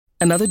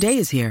Another day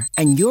is here,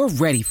 and you're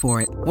ready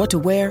for it. What to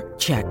wear?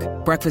 Check.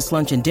 Breakfast,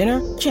 lunch, and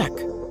dinner? Check.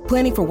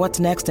 Planning for what's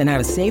next and how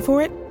to save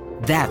for it?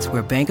 That's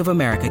where Bank of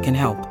America can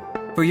help.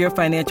 For your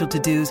financial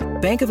to-dos,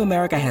 Bank of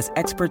America has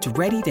experts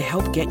ready to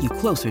help get you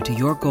closer to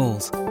your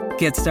goals.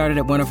 Get started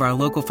at one of our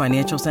local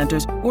financial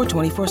centers or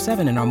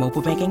 24/7 in our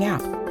mobile banking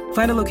app.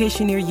 Find a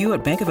location near you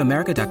at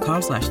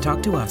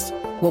bankofamerica.com/talktous.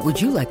 What would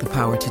you like the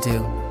power to do?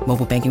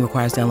 Mobile banking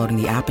requires downloading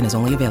the app and is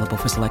only available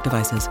for select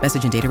devices.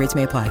 Message and data rates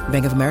may apply.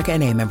 Bank of America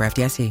N.A., member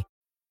FDIC.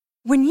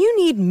 When you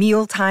need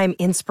mealtime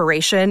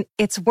inspiration,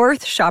 it's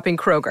worth shopping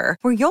Kroger,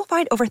 where you'll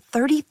find over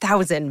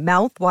 30,000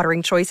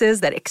 mouth-watering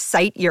choices that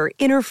excite your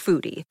inner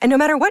foodie. And no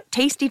matter what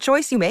tasty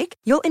choice you make,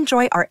 you'll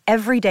enjoy our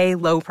everyday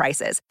low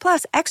prices,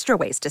 plus extra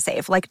ways to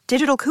save, like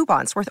digital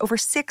coupons worth over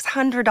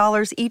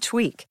 $600 each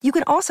week. You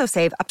can also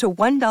save up to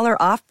 $1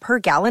 off per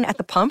gallon at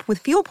the pump with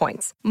fuel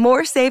points.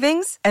 More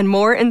savings and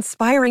more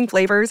inspiring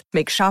flavors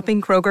make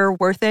shopping Kroger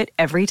worth it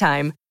every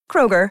time.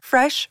 Kroger,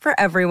 fresh for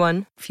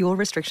everyone. Fuel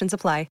restrictions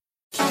apply.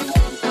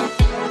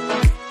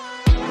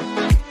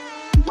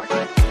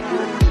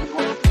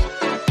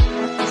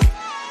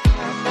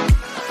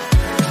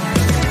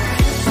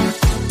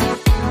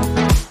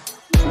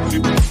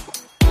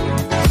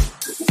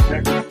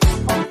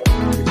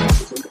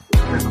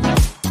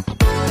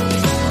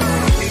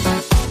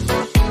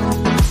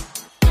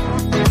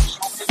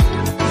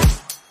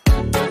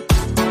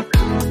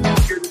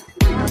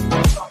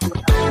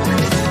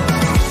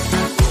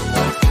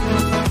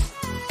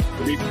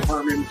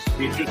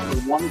 It's just a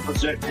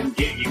 1%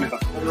 game at a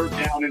 3rd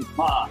down and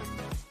 5.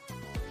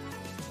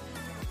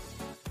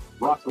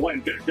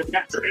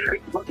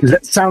 Does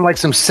that sound like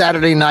some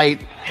Saturday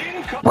night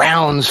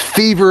Browns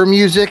fever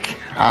music?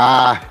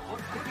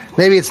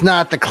 Maybe it's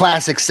not the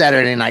classic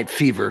Saturday Night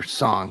Fever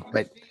song,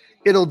 but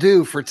it'll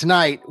do for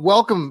tonight.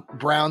 Welcome,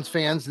 Browns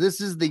fans.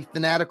 This is the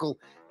Fanatical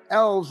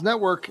Elves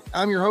Network.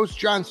 I'm your host,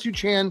 John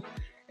Suchan,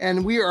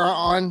 and we are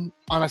on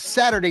a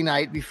Saturday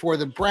night before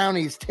the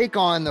Brownies take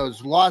on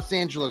those Los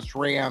Angeles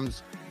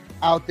Rams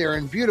out there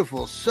in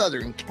beautiful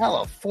Southern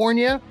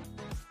California.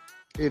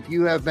 If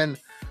you have been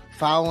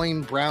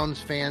following Browns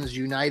fans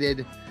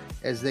United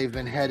as they've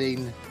been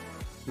heading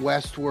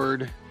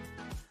westward,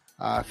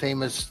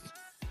 famous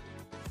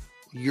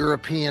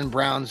European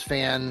Browns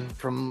fan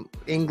from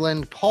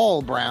England,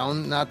 Paul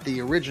Brown, not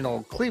the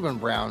original Cleveland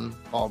Brown,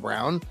 Paul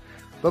Brown,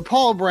 but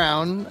Paul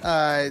Brown,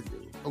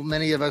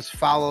 many of us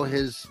follow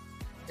his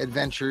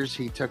adventures.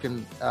 He flew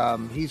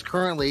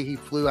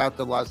out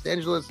to Los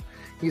Angeles.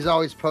 He's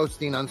always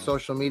posting on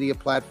social media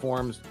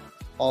platforms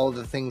all of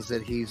the things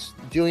that he's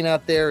doing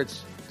out there.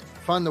 It's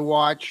fun to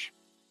watch.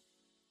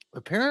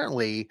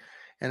 Apparently,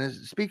 and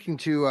speaking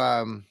to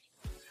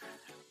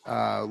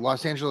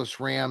Los Angeles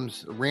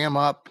Rams Ram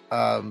Up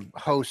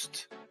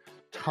host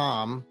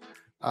Tom,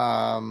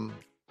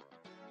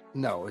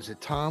 no, is it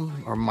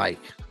Tom or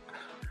Mike?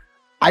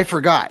 I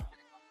forgot.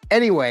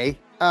 Anyway,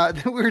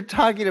 we were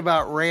talking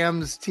about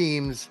Rams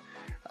teams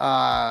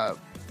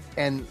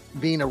and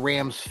being a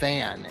Rams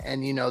fan.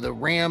 And, you know, the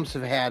Rams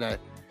have had a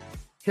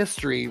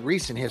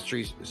recent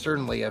history,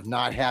 certainly, of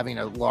not having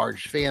a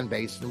large fan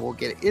base. And we'll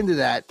get into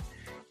that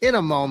in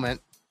a moment.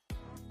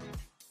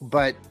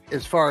 But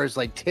as far as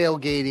like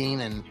tailgating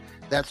and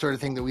that sort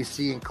of thing that we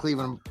see in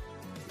Cleveland,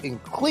 in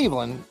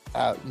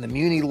the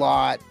Muni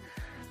lot,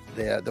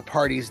 the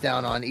parties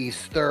down on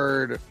East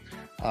 3rd,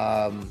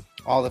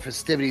 all the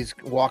festivities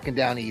walking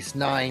down East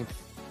 9th,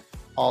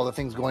 all the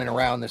things going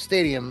around the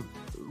stadium,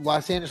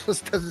 Los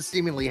Angeles doesn't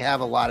seemingly have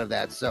a lot of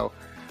that. So,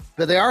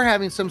 but they are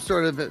having some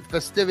sort of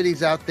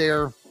festivities out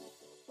there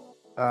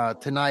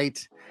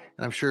tonight.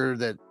 And I'm sure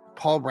that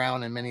Paul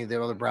Brown and many of the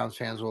other Browns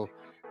fans will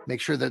make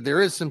sure that there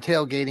is some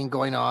tailgating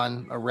going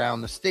on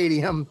around the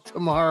stadium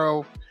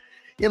tomorrow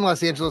in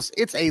Los Angeles.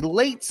 It's a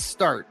late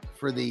start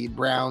for the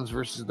Browns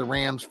versus the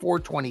Rams,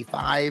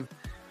 4:25.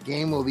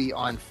 Game will be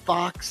on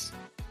Fox.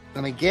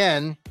 And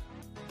again,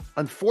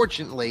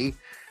 unfortunately,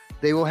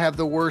 they will have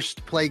the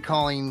worst play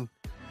calling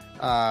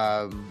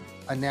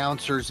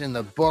announcers in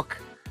the book.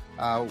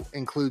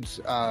 Includes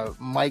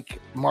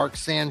Mark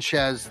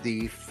Sanchez,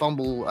 the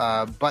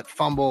butt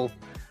fumble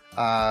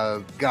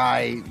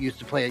guy, used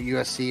to play at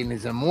USC, and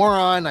he's a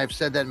moron. I've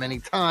said that many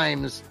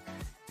times.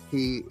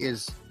 You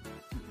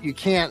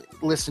can't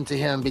listen to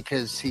him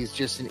because he's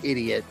just an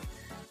idiot.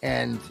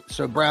 And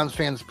so Browns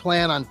fans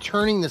plan on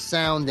turning the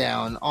sound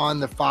down on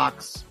the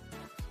Fox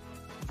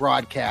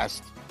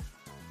broadcast.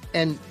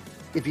 And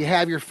if you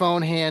have your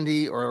phone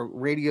handy or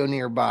radio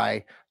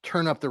nearby,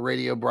 turn up the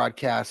radio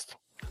broadcast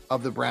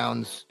of the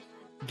Browns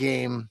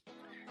game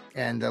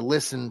and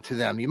listen to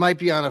them. You might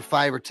be on a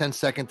 5 or 10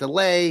 second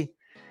delay.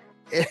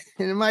 It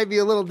might be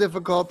a little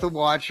difficult to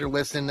watch or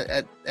listen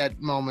at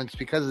moments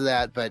because of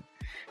that, but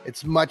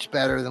it's much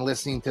better than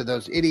listening to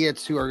those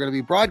idiots who are going to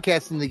be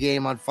broadcasting the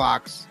game on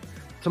Fox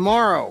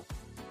tomorrow.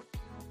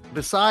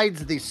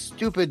 Besides the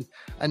stupid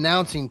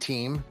announcing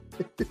team,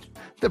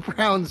 the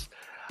Browns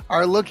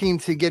are looking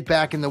to get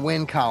back in the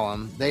win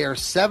column. They are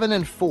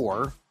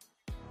 7-4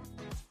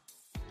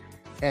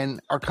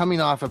 and are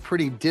coming off a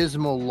pretty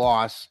dismal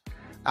loss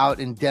out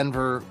in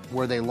Denver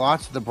where they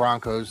lost to the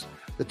Broncos,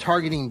 the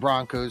targeting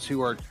Broncos,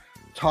 who are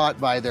taught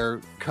by their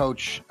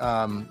coach,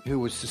 who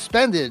was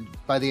suspended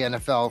by the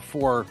NFL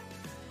for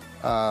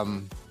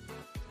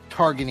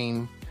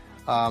targeting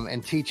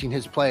and teaching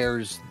his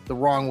players the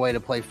wrong way to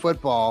play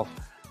football.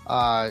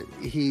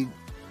 He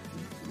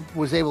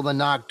was able to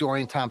knock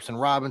Dorian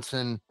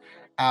Thompson-Robinson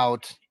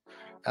out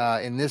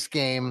in this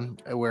game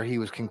where he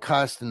was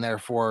concussed, and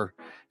therefore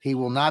he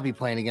will not be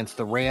playing against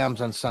the Rams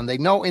on Sunday.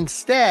 No,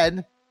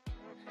 instead,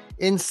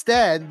 yes,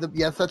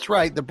 that's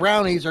right, the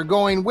Brownies are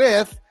going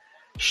with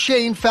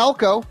Shane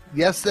Falco.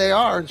 Yes, they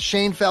are.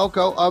 Shane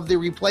Falco of the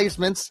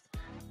replacements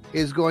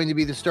is going to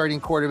be the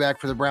starting quarterback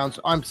for the Browns.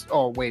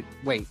 Wait.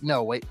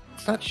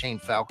 It's not Shane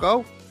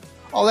Falco.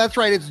 Oh, that's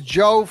right. It's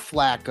Joe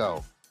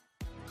Flacco.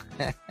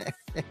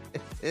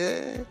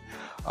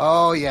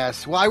 Oh,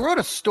 yes. Well, I wrote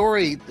a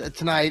story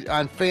tonight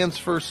on Fans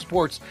First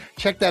Sports.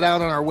 Check that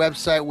out on our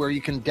website where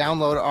you can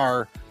download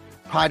our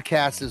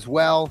podcast as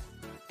well.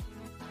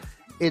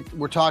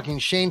 We're talking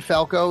Shane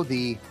Falco,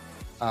 the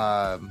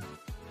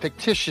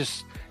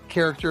fictitious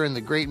character in the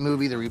great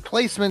movie The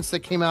Replacements that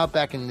came out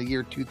back in the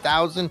year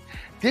 2000.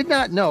 Did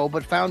not know,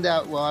 but found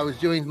out while I was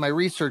doing my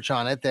research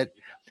on it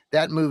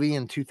that movie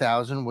in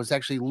 2000 was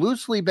actually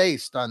loosely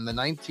based on the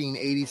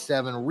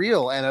 1987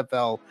 real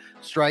NFL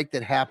strike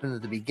that happened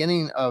at the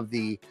beginning of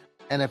the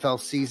NFL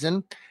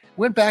season.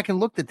 Went back and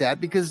looked at that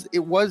because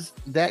it was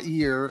that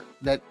year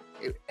that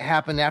it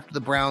happened after the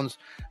Browns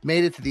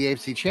made it to the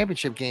AFC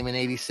Championship game in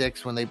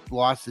 86 when they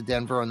lost to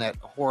Denver on that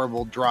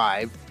horrible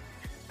drive.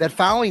 That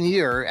following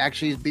year,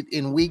 actually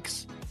in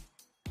weeks,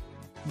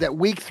 that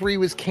week 3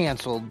 was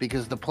canceled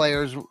because the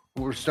players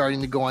were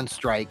starting to go on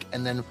strike.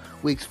 And then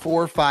weeks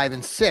 4, 5,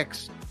 and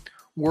 6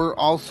 were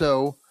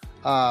also,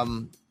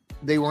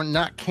 they were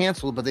not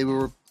canceled, but they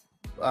were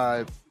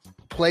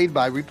played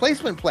by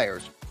replacement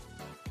players.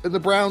 And the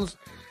Browns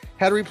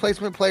had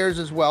replacement players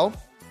as well.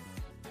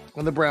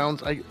 And the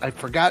Browns, I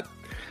forgot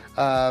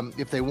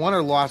if they won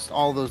or lost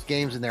all those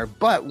games in there.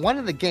 But one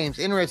of the games,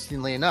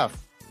 interestingly enough,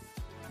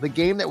 the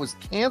game that was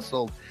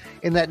canceled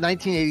in that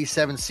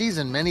 1987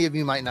 season, many of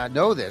you might not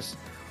know this,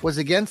 was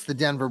against the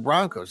Denver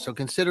Broncos. So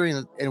considering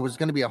that it was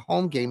going to be a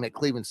home game at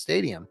Cleveland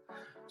Stadium,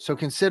 so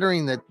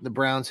considering that the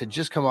Browns had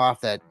just come off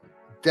that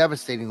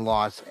devastating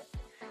loss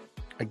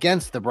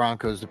against the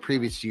Broncos the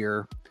previous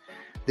year,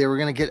 they were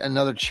going to get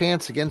another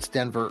chance against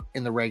Denver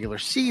in the regular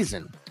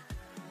season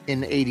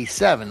in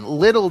 87.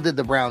 Little did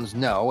the Browns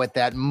know at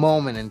that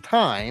moment in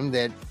time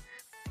that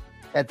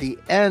at the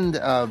end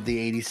of the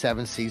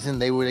 87 season,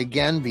 they would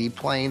again be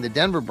playing the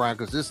Denver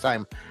Broncos, this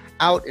time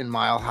out in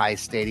Mile High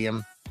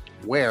Stadium,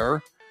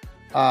 where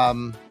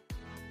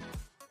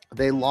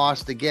they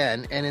lost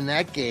again. And in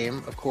that game,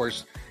 of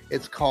course,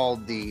 it's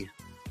called the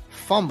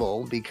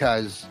fumble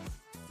because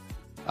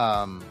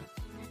I'm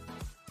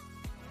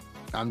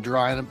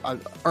drawing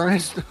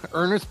Ernest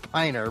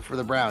Piner for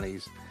the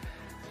Brownies.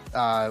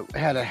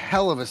 Had a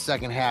hell of a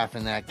second half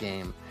in that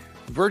game.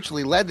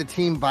 Virtually led the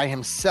team by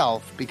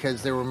himself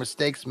because there were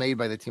mistakes made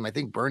by the team. I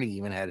think Bernie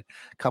even had a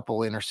couple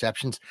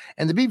interceptions.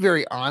 And to be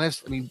very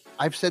honest, I mean,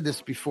 I've said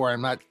this before.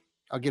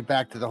 I'll get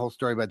back to the whole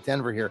story about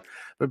Denver here,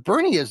 but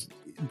Bernie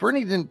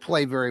didn't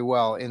play very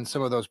well in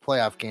some of those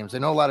playoff games. I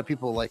know a lot of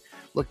people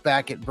look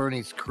back at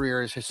Bernie's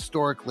career as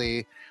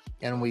historically,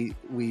 and we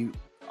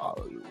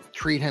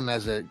treat him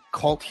as a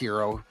cult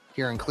hero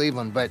here in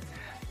Cleveland. But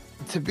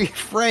to be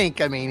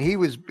frank, I mean, he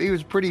was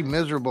pretty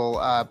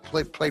miserable,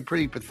 played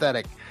pretty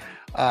pathetic.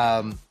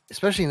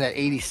 Especially in that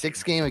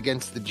 86 game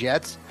against the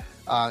Jets.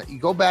 You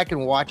go back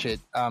and watch it.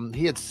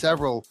 He had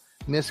several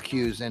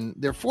miscues, and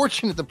they're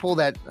fortunate to pull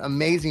that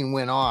amazing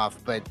win off.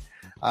 But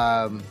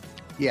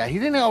he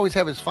didn't always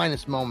have his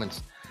finest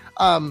moments.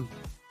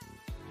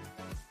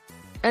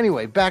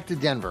 Anyway, back to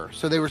Denver.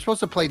 So they were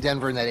supposed to play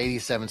Denver in that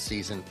 87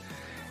 season,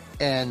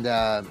 and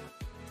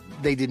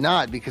they did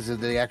not because of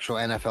the actual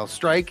NFL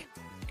strike.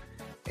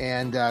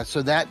 And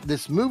so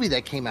this movie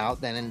that came out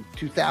then in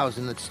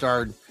 2000 that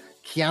starred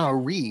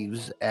Keanu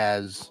Reeves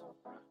as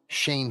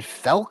Shane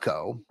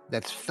Falco.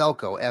 That's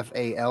Falco,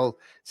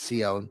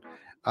 Falco,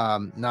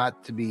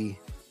 not to be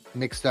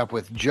mixed up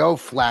with Joe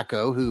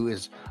Flacco, who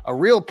is a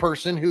real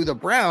person who the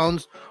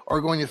Browns are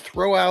going to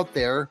throw out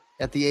there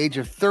at the age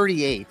of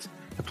 38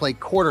 to play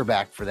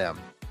quarterback for them.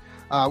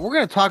 We're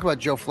going to talk about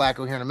Joe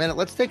Flacco here in a minute.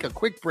 Let's take a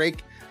quick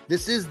break.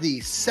 This is the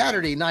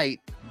Saturday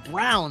night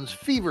Browns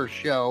Fever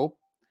Show.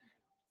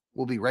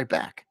 We'll be right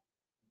back.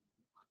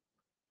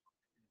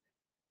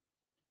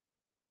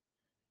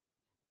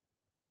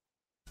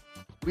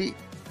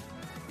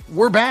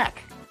 We're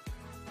back.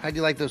 How'd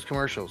you like those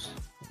commercials?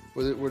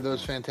 Were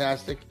those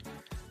fantastic?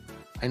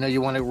 I know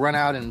you want to run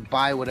out and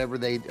buy whatever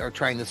they are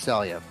trying to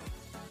sell you.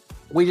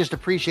 We just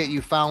appreciate you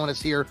following us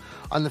here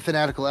on the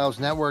Fanatical Elves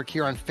Network,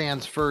 here on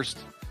Fans First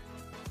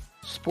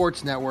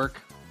Sports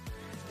Network.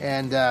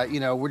 And,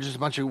 we're just a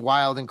bunch of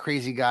wild and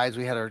crazy guys.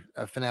 We had our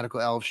Fanatical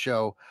Elves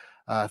show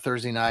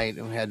Thursday night,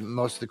 and we had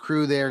most of the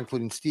crew there,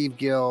 including Steve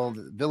Gill,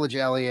 Village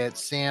Elliott,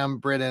 Sam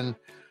Britton,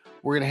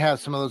 We're going to have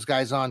some of those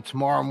guys on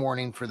tomorrow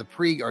morning for the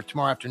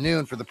tomorrow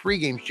afternoon for the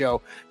pregame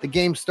show. The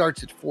game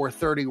starts at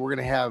 4:30. We're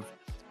going to have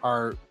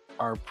our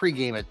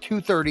pregame at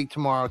 2:30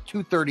 tomorrow,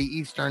 2:30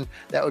 Eastern.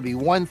 That would be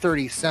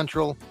 1:30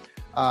 Central.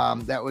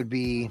 That would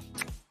be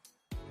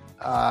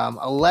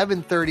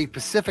 11:30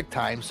 Pacific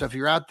time. So if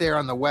you're out there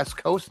on the West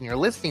Coast and you're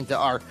listening to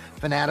our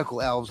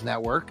Fanatical Elves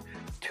Network,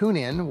 tune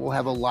in. We'll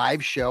have a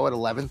live show at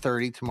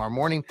 11:30 tomorrow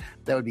morning.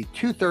 That would be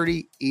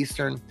 2:30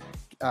 Eastern.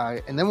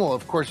 And then we'll,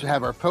 of course,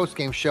 have our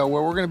post-game show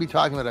where we're going to be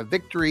talking about a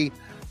victory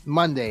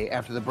Monday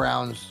after the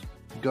Browns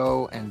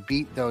go and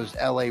beat those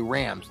LA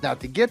Rams. Now,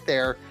 to get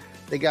there,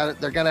 they're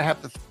going to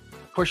have to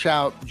push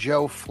out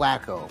Joe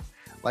Flacco.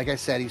 Like I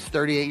said, he's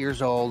 38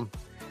 years old.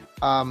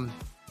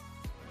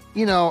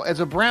 You know, as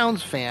a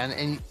Browns fan,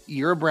 and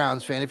you're a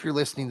Browns fan, if you're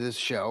listening to this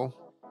show,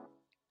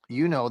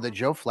 you know that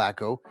Joe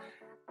Flacco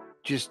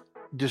just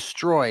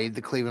destroyed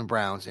the Cleveland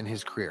Browns in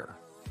his career.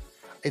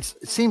 It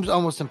seems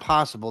almost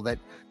impossible that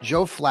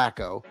Joe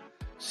Flacco,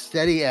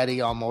 steady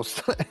Eddie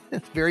almost,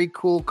 very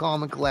cool,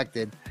 calm, and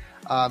collected,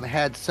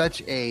 had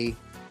such a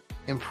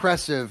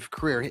impressive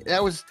career.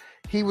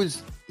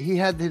 He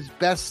had his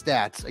best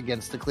stats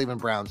against the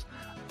Cleveland Browns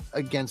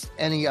against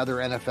any other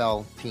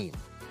NFL team.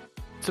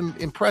 It's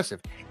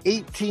impressive.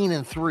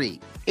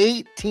 18-3,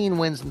 18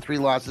 wins and 3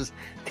 losses,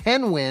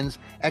 10 wins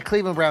at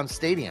Cleveland Browns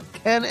Stadium,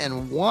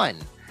 10-1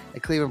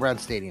 at Cleveland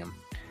Browns Stadium.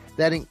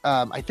 That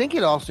I think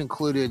it also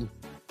included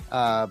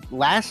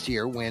last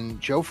year when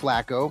Joe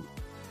Flacco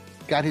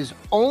got his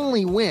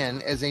only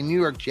win as a New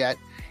York Jet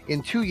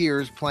in 2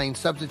 years playing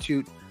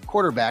substitute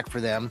quarterback for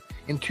them.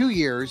 In 2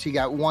 years, he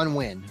got 1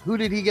 win. Who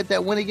did he get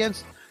that win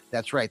against?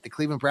 That's right, the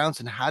Cleveland Browns.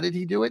 And how did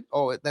he do it?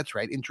 Oh, that's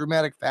right, in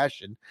dramatic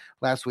fashion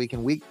last week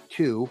in week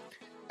 2,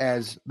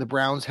 as the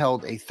Browns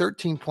held a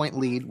 13-point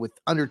lead with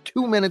under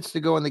 2 minutes to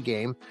go in the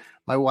game.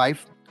 My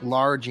wife,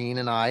 Laura Jean,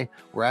 and I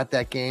were at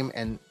that game,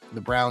 and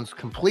the Browns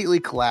completely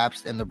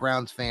collapsed, and the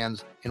Browns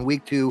fans in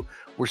week 2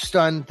 were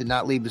stunned, did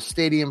not leave the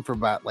stadium for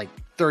about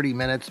 30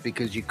 minutes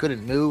because you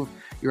couldn't move.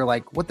 You were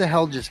like, what the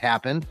hell just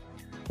happened?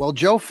 Well,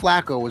 Joe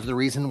Flacco was the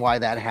reason why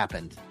that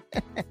happened.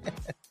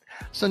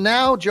 So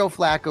now Joe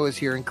Flacco is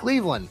here in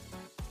Cleveland,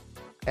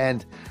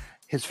 and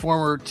his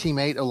former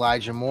teammate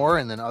Elijah Moore,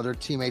 and then other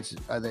teammates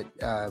that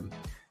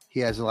he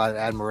has a lot of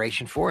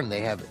admiration for, and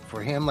they have it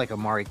for him, like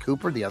Amari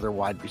Cooper, the other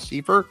wide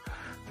receiver,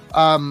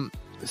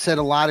 said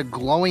a lot of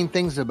glowing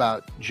things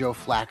about Joe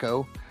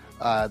Flacco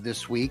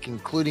this week,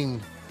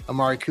 including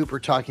Amari Cooper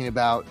talking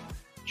about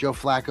Joe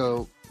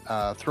Flacco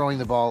throwing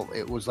the ball.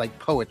 It was like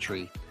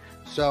poetry.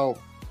 So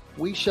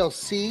we shall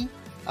see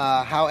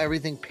how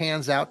everything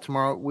pans out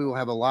tomorrow. We will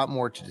have a lot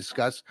more to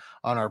discuss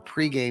on our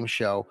pregame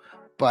show,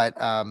 but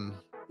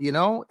you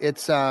know,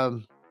 it's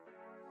an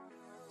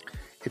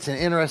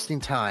interesting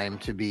time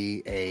to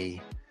be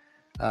a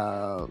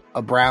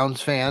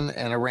Browns fan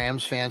and a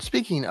Rams fan.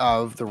 Speaking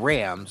of the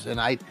Rams,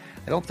 and I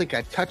don't think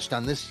I touched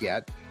on this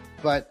yet,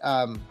 but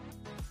I've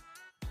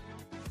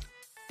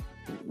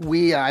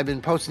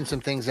been posting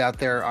some things out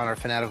there on our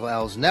Fanatical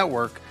Elves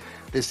Network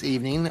this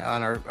evening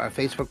on our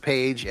Facebook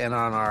page and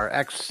on our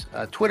X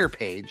Twitter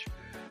page.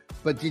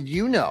 But did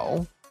you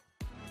know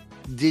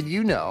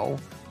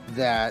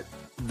that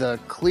the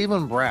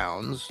Cleveland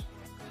Browns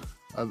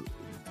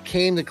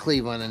came to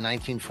Cleveland in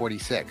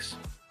 1946?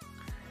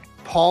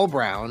 Paul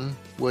Brown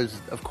was,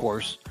 of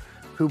course,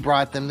 who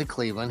brought them to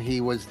Cleveland.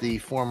 He was the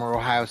former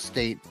Ohio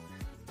State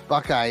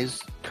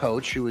Buckeyes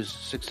coach who was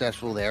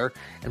successful there.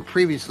 And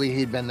previously,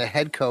 he'd been the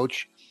head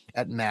coach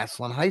at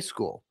Massillon High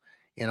School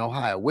in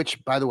Ohio,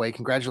 which, by the way,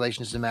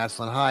 congratulations to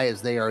Massillon High,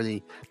 as they are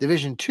the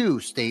Division II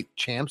state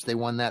champs. They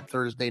won that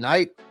Thursday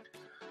night.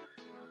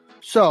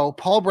 So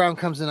Paul Brown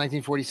comes in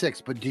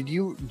 1946. But do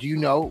you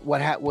know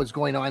what was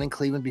going on in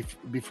Cleveland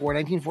before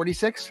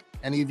 1946?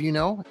 Any of you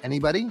know?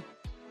 Anybody?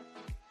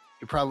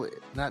 You're probably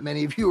not.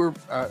 Many of you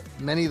are.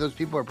 Many of those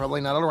people are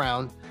probably not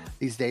around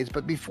these days.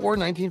 But before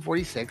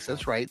 1946,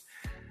 that's right,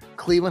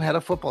 Cleveland had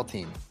a football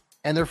team,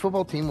 and their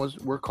football team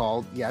were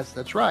called, yes,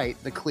 that's right,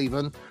 the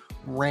Cleveland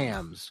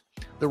Rams.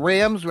 The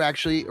Rams were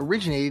actually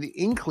originated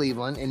in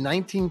Cleveland in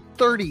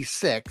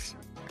 1936,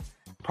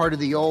 part of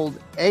the old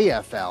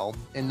AFL.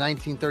 In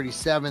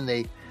 1937,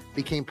 they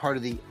became part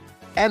of the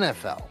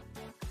NFL.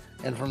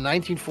 And from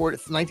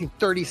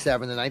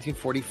 1937 to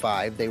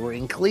 1945, they were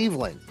in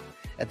Cleveland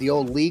at the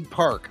old League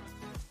Park.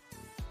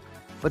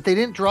 But they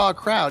didn't draw a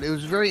crowd. It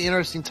was a very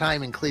interesting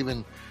time in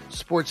Cleveland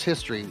sports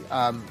history.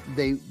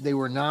 They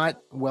were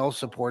not well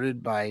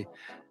supported by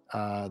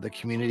the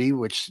community,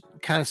 which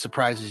kind of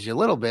surprises you a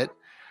little bit.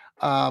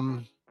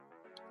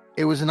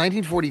 It was in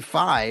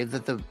 1945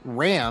 that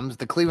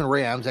the Cleveland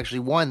Rams actually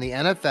won the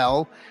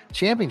NFL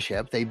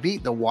championship. They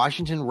beat the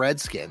Washington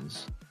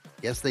Redskins.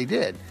 Yes, they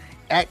did.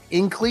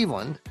 In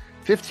Cleveland,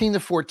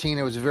 15-14.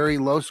 It was a very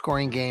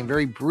low-scoring game,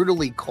 very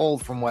brutally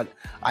cold from what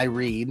I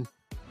read.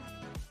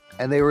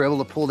 And they were able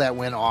to pull that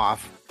win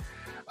off.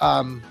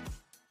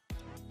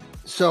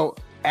 So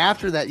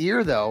after that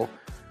year, though,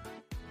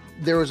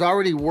 there was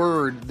already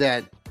word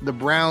that the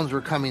Browns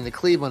were coming to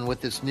Cleveland with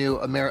this new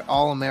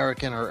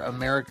All-American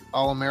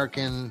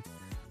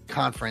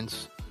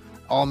conference,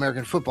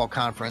 All-American Football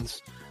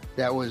Conference,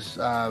 that was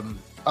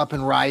up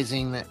and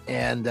rising,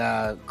 and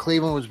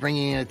Cleveland was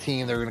bringing in a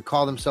team. They were going to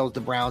call themselves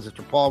the Browns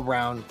after Paul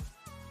Brown,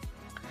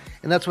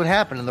 and that's what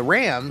happened. And the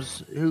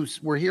Rams, who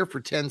were here for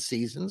 10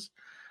 seasons,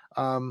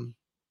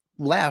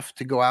 left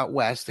to go out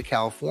west to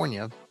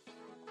California,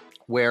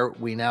 where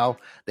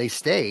they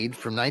stayed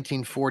from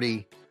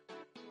 1940.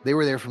 They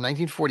were there from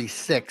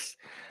 1946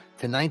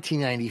 to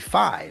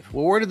 1995.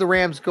 Well, where did the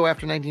Rams go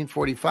after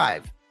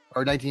 1945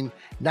 or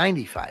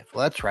 1995?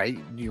 Well, that's right.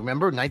 Do you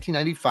remember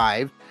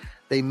 1995?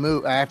 They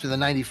moved after the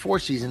 94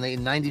 season.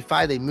 In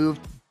 95, they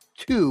moved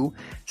to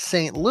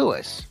St.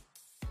 Louis.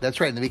 That's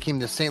right. And they became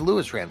the St.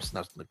 Louis Rams.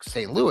 Now,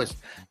 St. Louis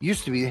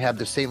used to have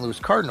the St. Louis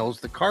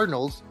Cardinals. The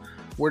Cardinals,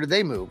 where did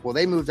they move? Well,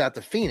 they moved out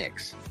to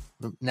Phoenix.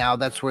 Now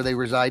that's where they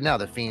reside now,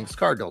 the Phoenix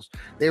Cardinals.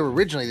 They were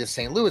originally the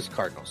St. Louis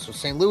Cardinals. So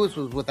St. Louis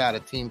was without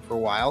a team for a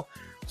while.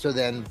 So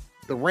then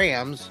the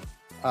Rams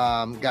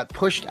got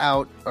pushed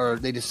out, or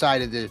they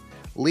decided to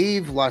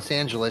leave Los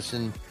Angeles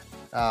in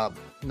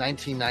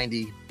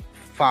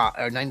 1995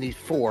 or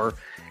 94,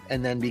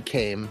 and then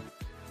became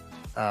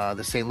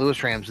the St.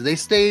 Louis Rams. They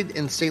stayed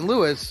in St.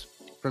 Louis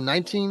from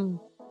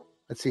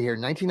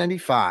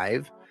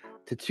 1995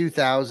 to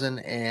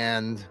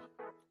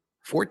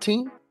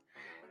 2014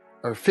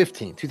 or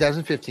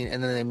 2015,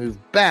 and then they moved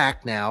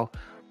back now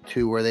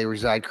to where they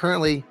reside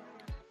currently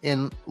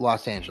in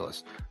Los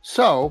Angeles.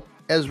 So,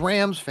 as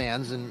Rams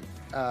fans, and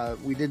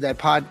we did that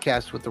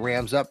podcast with the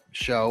Rams Up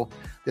show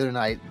the other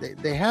night,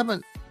 they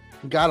haven't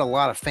got a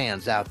lot of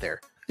fans out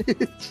there.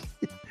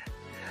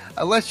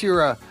 Unless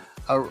you're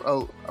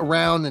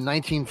around the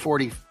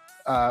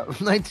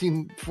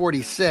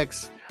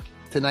 1946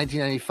 to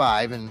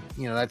 1995, and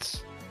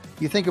that's,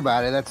 you think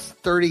about it, that's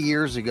 30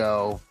 years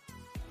ago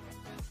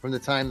from the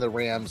time the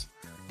Rams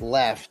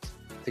left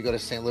to go to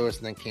St. Louis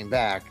and then came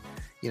back.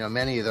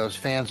 Many of those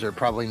fans are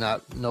probably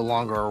no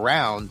longer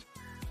around,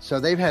 so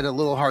they've had a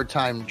little hard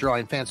time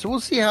drawing fans. So we'll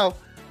see how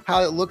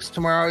it looks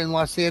tomorrow in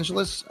Los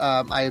Angeles.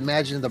 I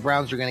imagine the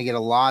Browns are going to get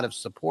a lot of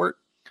support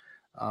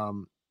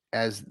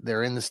as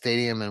they're in the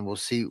stadium, and we'll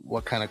see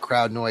what kind of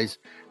crowd noise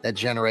that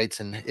generates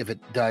and if it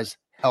does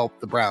help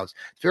the Browns.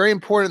 It's very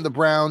important the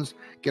Browns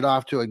get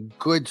off to a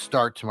good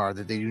start tomorrow,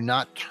 that they do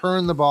not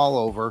turn the ball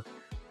over,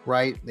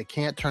 right? They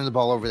can't turn the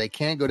ball over. They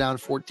can't go down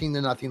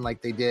 14-0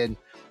 like they did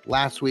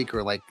last week,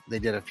 or like they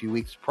did a few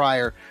weeks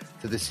prior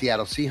to the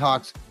Seattle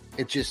Seahawks.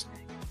 It just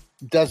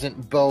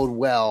doesn't bode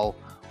well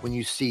when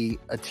you see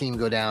a team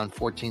go down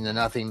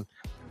 14-0.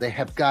 They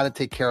have got to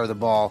take care of the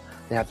ball.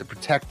 They have to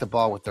protect the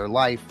ball with their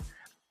life.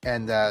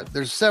 And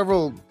there's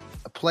several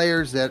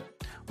players that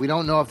we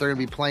don't know if they're going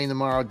to be playing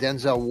tomorrow.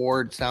 Denzel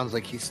Ward sounds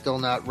like he's still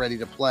not ready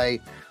to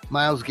play.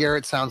 Myles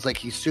Garrett sounds like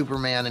he's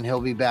Superman and he'll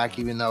be back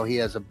even though he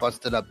has a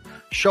busted up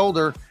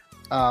shoulder.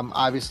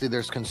 Obviously,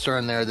 there's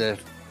concern there that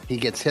if he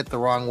gets hit the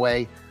wrong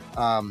way,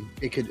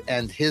 it could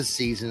end his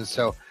season.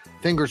 So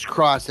fingers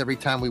crossed every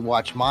time we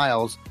watch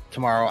Myles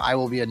tomorrow. I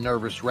will be a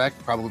nervous wreck,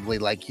 probably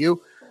like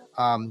you.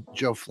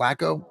 Joe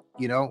Flacco,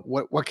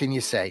 what can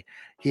you say?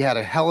 He had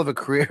a hell of a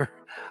career.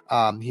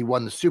 He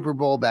won the Super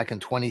Bowl back in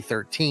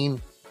 2013.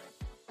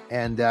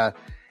 And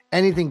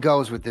anything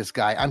goes with this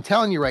guy. I'm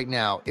telling you right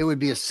now, it would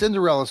be a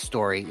Cinderella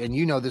story, and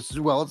you know this as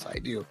well as I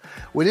do.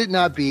 Would it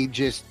not be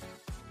just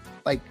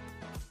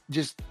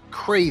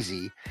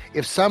crazy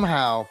if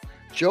somehow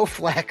Joe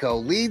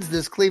Flacco leads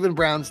this Cleveland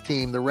Browns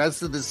team the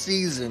rest of the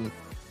season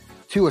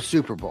to a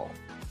Super Bowl?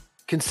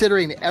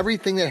 Considering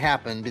everything that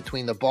happened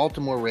between the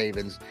Baltimore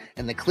Ravens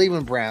and the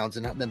Cleveland Browns,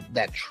 and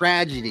that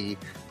tragedy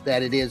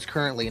that it is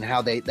currently, and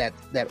how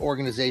that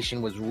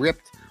organization was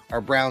ripped,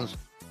 our Browns,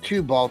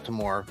 to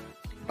Baltimore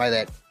by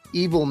that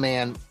evil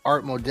man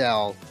Art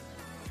Modell,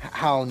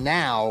 how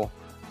now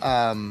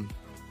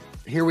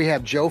here we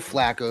have Joe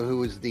Flacco,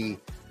 who is the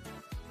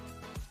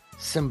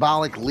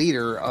symbolic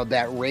leader of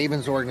that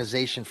Ravens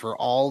organization for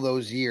all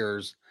those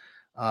years,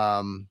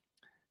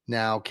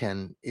 now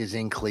is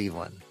in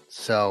Cleveland.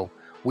 So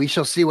we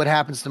shall see what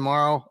happens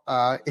tomorrow.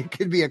 It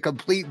could be a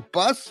complete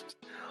bust,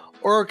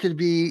 or it could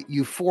be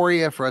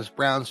euphoria for us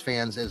Browns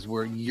fans as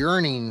we're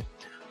yearning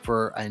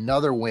for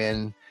another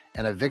win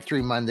and a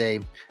victory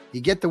Monday.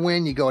 You get the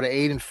win, you go to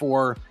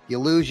 8-4. You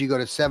lose, you go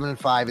to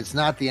 7-5. It's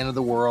not the end of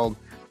the world.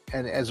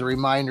 And as a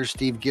reminder,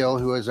 Steve Gill,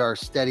 who is our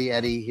steady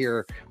Eddie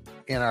here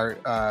in our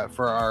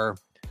for our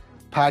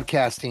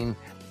podcasting,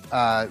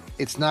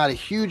 it's not a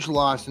huge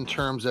loss in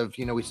terms of,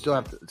 we still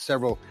have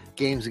several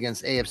games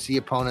against AFC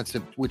opponents,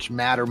 which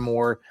matter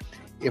more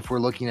if we're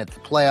looking at the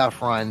playoff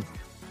run.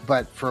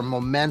 But for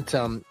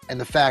momentum and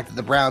the fact that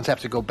the Browns have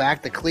to go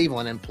back to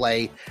Cleveland and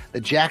play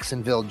the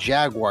Jacksonville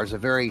Jaguars, a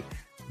very,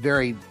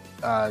 very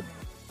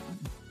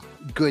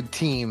good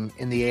team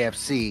in the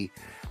AFC,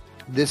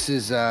 this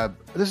is a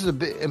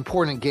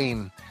important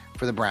game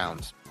for the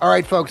Browns. All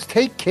right, folks,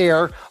 take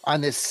care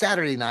on this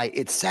Saturday night.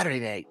 It's Saturday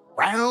night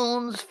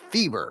Browns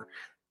fever.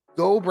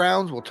 Go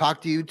Browns. We'll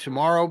talk to you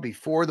tomorrow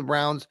before the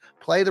Browns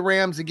play the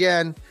Rams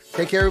again.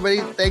 Take care,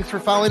 everybody. Thanks for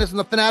following us on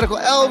the Fanatical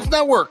Elves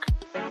Network.